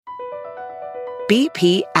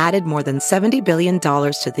BP added more than $70 billion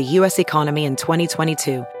to the U.S. economy in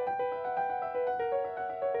 2022.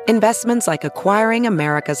 Investments like acquiring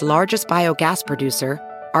America's largest biogas producer,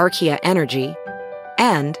 Archaea Energy,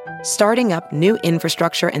 and starting up new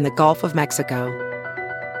infrastructure in the Gulf of Mexico.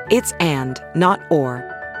 It's and, not or.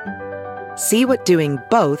 See what doing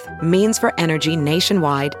both means for energy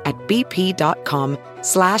nationwide at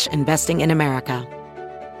bp.com/investing in America.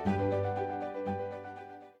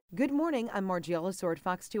 Good morning, I'm Margiela Sword,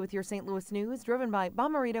 Fox 2 with your St. Louis news, driven by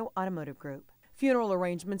Bomarito Automotive Group. Funeral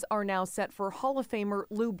arrangements are now set for Hall of Famer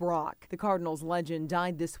Lou Brock. The Cardinals legend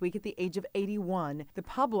died this week at the age of 81. The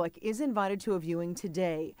public is invited to a viewing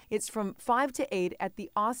today. It's from 5 to 8 at the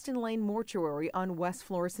Austin Lane Mortuary on West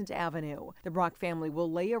Florissant Avenue. The Brock family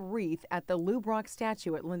will lay a wreath at the Lou Brock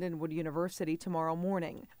statue at Lindenwood University tomorrow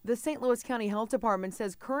morning. The St. Louis County Health Department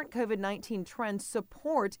says current COVID-19 trends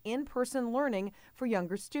support in-person learning for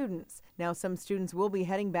younger students. Now some students will be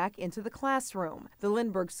heading back into the classroom. The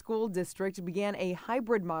Lindbergh School District began a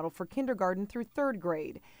hybrid model for kindergarten through third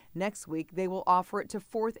grade. Next week, they will offer it to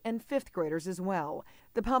fourth and fifth graders as well.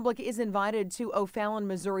 The public is invited to O'Fallon,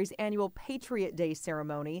 Missouri's annual Patriot Day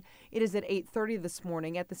ceremony. It is at 8:30 this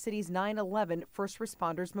morning at the city's 9/11 First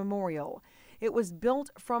Responders Memorial. It was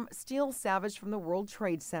built from steel salvaged from the World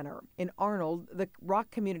Trade Center. In Arnold, the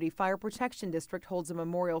Rock Community Fire Protection District holds a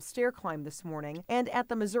memorial stair climb this morning. And at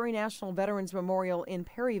the Missouri National Veterans Memorial in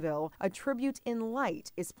Perryville, a tribute in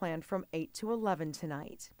light is planned from 8 to 11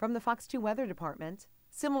 tonight. From the Fox 2 Weather Department.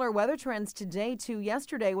 Similar weather trends today to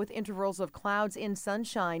yesterday with intervals of clouds in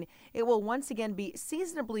sunshine. It will once again be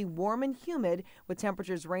seasonably warm and humid with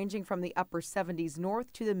temperatures ranging from the upper 70s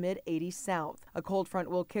north to the mid-80s south. A cold front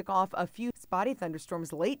will kick off a few spotty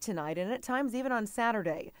thunderstorms late tonight and at times even on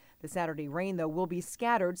Saturday. The Saturday rain, though, will be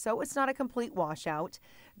scattered, so it's not a complete washout.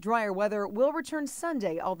 Drier weather will return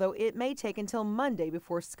Sunday, although it may take until Monday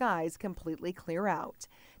before skies completely clear out.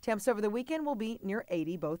 Temps over the weekend will be near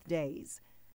 80 both days.